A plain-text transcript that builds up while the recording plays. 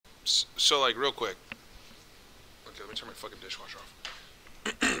So like real quick. Okay, let me turn my fucking dishwasher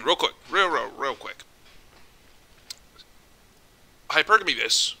off. Real quick, real quick. Hypergamy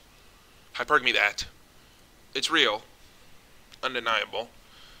this, hypergamy that. It's real, undeniable.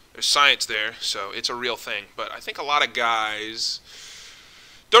 There's science there, so it's a real thing. But I think a lot of guys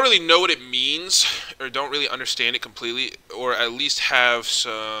don't really know what it means, or don't really understand it completely, or at least have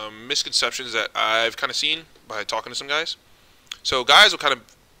some misconceptions that I've kind of seen by talking to some guys. So guys will kind of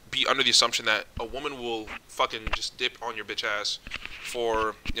be under the assumption that a woman will fucking just dip on your bitch ass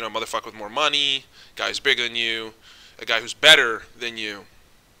for, you know, a motherfucker with more money, guy who's bigger than you, a guy who's better than you.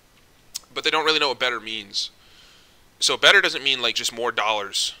 But they don't really know what better means. So better doesn't mean like just more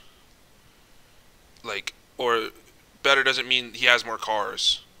dollars. Like, or better doesn't mean he has more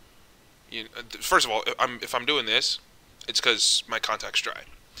cars. First of all, if I'm doing this, it's because my contact's dry.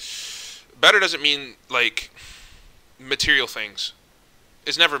 Better doesn't mean like material things.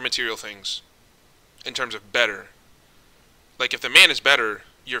 It's never material things in terms of better. Like if the man is better,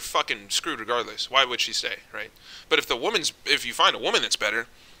 you're fucking screwed regardless. Why would she stay, right? But if you find a woman that's better,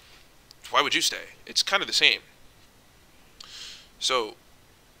 why would you stay? It's kind of the same. So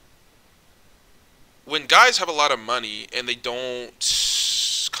when guys have a lot of money and they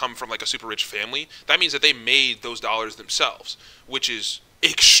don't come from like a super rich family, that means that they made those dollars themselves, which is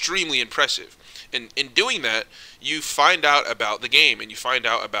extremely impressive. And in doing that, you find out about the game, and you find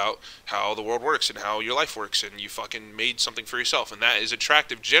out about how the world works and how your life works, and you fucking made something for yourself, and that is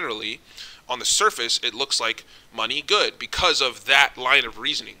attractive generally. On the surface, it looks like money good because of that line of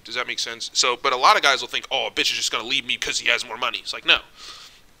reasoning. Does that make sense? So, but a lot of guys will think, oh, a bitch is just going to leave me because he has more money. It's like, no.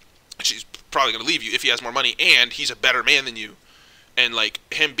 She's probably going to leave you if he has more money, and he's a better man than you. And like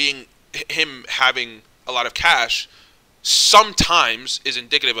him having a lot of cash sometimes is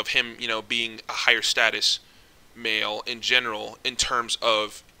indicative of him, you know, being a higher status male in general in terms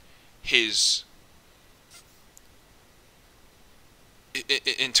of his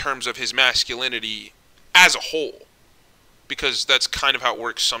masculinity as a whole, because that's kind of how it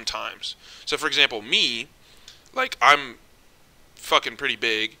works sometimes. So for example, me, like, I'm fucking pretty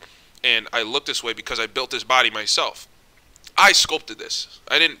big, and I look this way because I built this body myself. I sculpted this.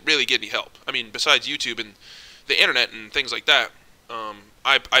 I didn't really get any help. I mean, besides YouTube and the internet and things like that,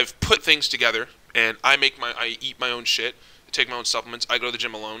 I've put things together, and I eat my own shit, I take my own supplements, I go to the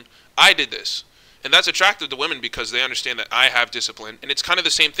gym alone. I did this. And that's attractive to women because they understand that I have discipline. And it's kind of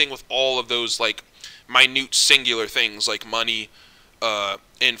the same thing with all of those like minute singular things like money,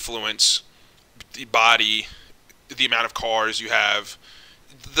 influence, the body, the amount of cars you have,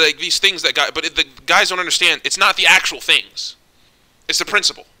 these things that the guys don't understand. It's not the actual things. It's the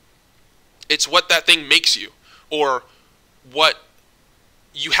principle. It's what that thing makes you, or what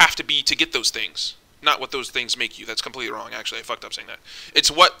you have to be to get those things. Not what those things make you. That's completely wrong, actually. I fucked up saying that.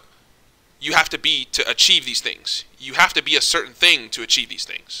 It's what you have to be to achieve these things. You have to be a certain thing to achieve these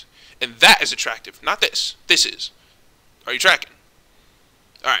things. And that is attractive. Not this. This is. Are you tracking?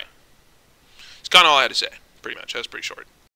 Alright. It's kind of all I had to say, pretty much. That's pretty short.